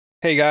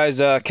Hey guys,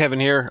 Kevin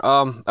here.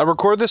 I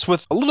record this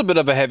with a little bit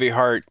of a heavy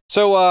heart.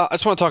 So, I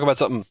just want to talk about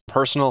something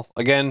personal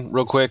again,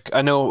 real quick.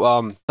 I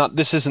know,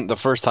 this isn't the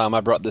first time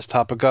I brought this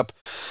topic up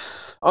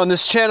on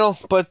this channel,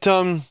 but,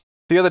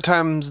 the other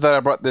times that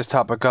I brought this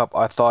topic up,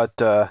 I thought,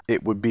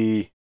 it would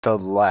be the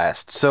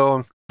last.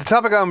 So, the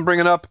topic I'm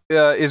bringing up,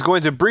 is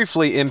going to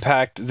briefly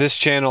impact this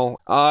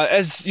channel.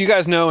 As you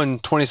guys know, in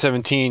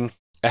 2017,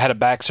 I had a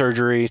back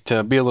surgery.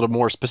 To be a little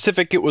more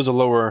specific, it was a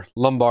lower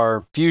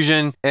lumbar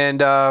fusion.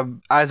 And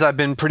as I've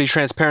been pretty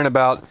transparent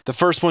about, the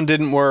first one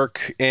didn't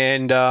work.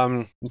 And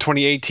in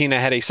 2018, I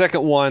had a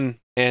second one.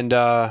 And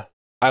I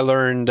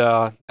learned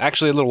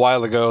actually a little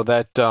while ago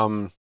that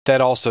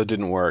that also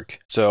didn't work.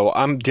 So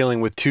I'm dealing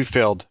with two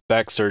failed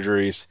back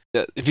surgeries.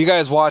 If you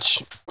guys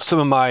watch some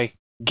of my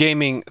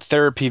gaming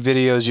therapy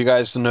videos, you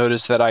guys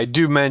notice that I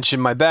do mention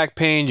my back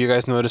pain. You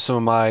guys notice some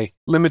of my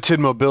limited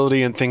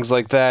mobility and things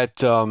like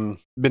that.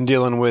 Been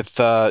dealing with,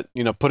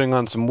 putting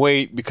on some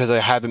weight because I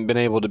haven't been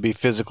able to be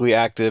physically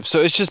active.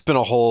 So it's just been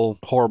a whole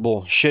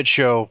horrible shit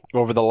show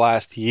over the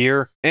last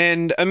year.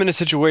 And I'm in a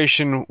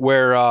situation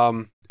where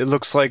it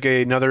looks like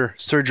another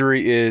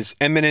surgery is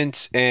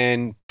imminent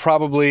and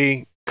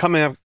probably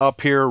coming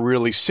up here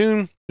really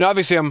soon. Now,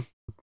 obviously, I'm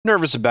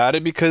nervous about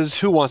it because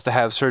who wants to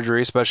have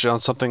surgery, especially on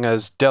something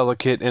as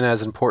delicate and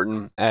as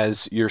important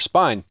as your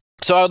spine?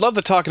 So I'd love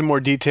to talk in more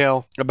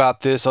detail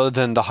about this other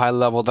than the high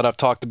level that I've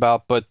talked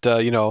about, but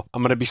I'm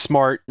going to be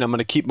smart and I'm going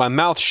to keep my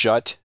mouth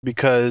shut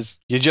because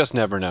you just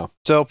never know.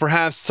 So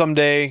perhaps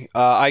someday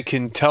I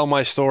can tell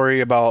my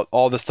story about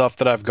all the stuff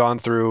that I've gone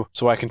through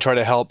so I can try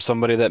to help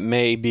somebody that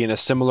may be in a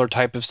similar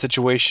type of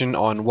situation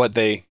on what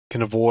they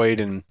can avoid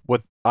and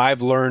what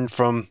I've learned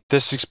from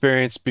this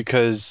experience,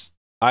 because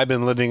I've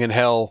been living in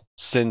hell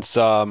since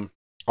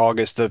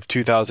August of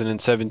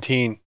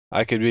 2017.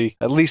 I could be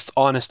at least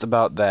honest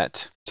about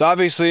that. So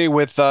obviously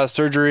with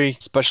surgery,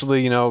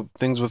 especially,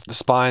 things with the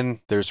spine,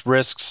 there's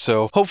risks.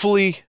 So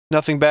hopefully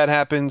nothing bad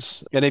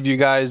happens. Any of you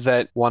guys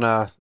that want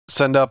to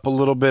send up a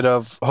little bit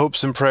of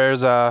hopes and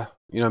prayers,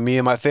 me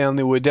and my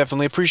family would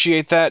definitely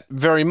appreciate that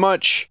very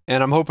much.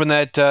 And I'm hoping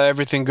that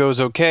everything goes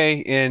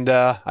okay and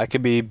I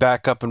could be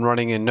back up and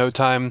running in no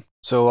time.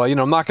 So,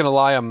 I'm not going to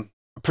lie, I'm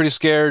pretty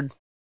scared.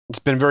 It's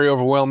been very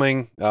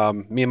overwhelming.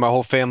 Me and my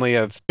whole family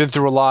have been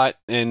through a lot,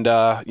 and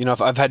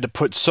I've had to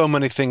put so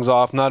many things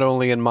off, not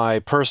only in my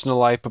personal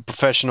life but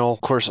professional.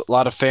 Of course, a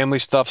lot of family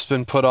stuff's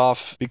been put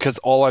off because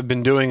all I've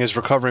been doing is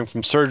recovering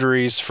from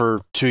surgeries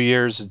for 2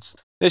 years.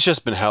 It's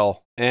just been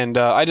hell, and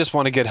I just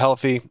want to get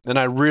healthy, and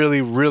I really,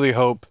 really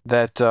hope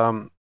that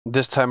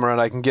this time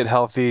around I can get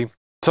healthy.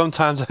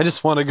 Sometimes I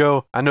just want to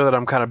go, I know that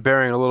I'm kind of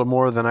bearing a little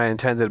more than I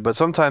intended, but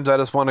sometimes I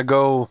just want to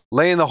go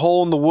lay in the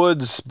hole in the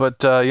woods.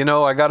 But,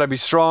 I got to be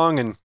strong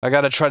and I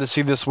got to try to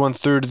see this one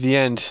through to the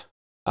end.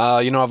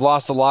 I've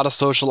lost a lot of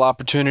social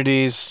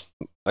opportunities.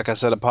 Like I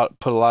said, I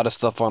put a lot of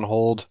stuff on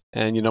hold.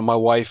 And, my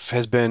wife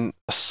has been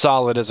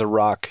solid as a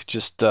rock,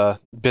 just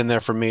been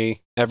there for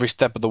me every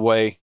step of the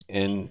way.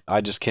 And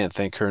I just can't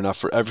thank her enough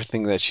for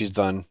everything that she's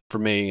done for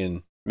me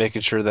and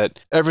making sure that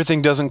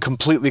everything doesn't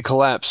completely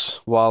collapse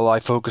while I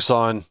focus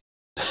on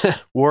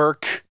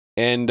work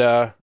and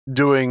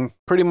doing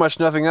pretty much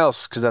nothing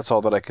else, because that's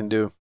all that I can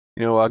do.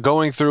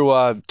 Going through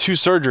two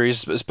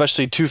surgeries,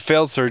 especially two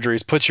failed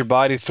surgeries, puts your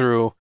body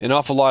through an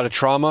awful lot of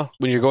trauma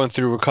when you're going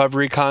through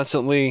recovery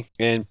constantly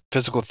and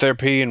physical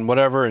therapy and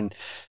whatever, and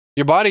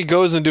your body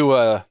goes into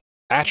a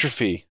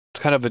atrophy.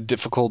 It's kind of a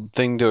difficult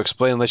thing to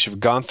explain unless you've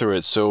gone through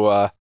it.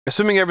 So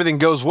assuming everything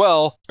goes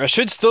well, I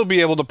should still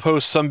be able to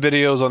post some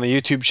videos on the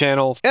YouTube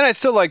channel, and I'd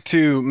still like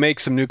to make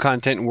some new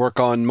content and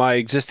work on my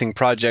existing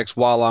projects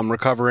while I'm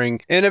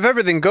recovering. And if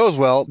everything goes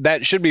well,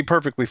 that should be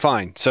perfectly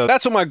fine. So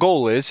that's what my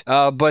goal is.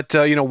 But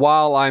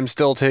while I'm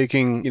still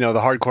taking, the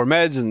hardcore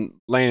meds and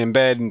laying in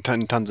bed and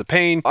tons of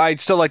pain,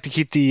 I'd still like to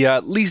keep the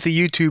at least the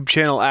YouTube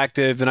channel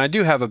active. And I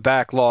do have a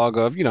backlog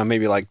of,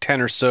 maybe like 10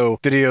 or so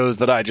videos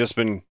that I just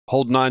been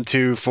holding on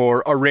to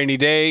for a rainy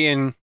day.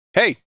 And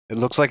hey, it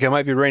looks like it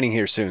might be raining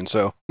here soon,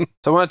 so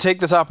I want to take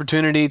this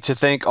opportunity to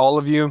thank all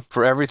of you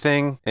for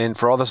everything and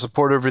for all the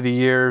support over the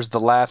years, the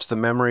laughs, the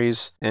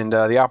memories, and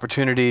the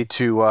opportunity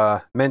to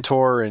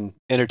mentor and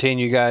entertain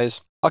you guys.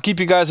 I'll keep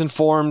you guys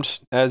informed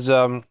as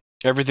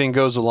everything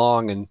goes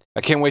along, and I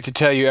can't wait to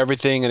tell you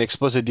everything in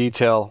explicit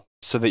detail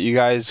so that you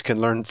guys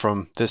can learn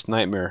from this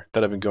nightmare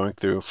that I've been going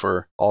through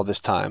for all this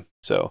time.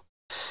 So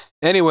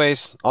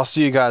anyways, I'll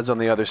see you guys on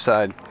the other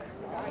side.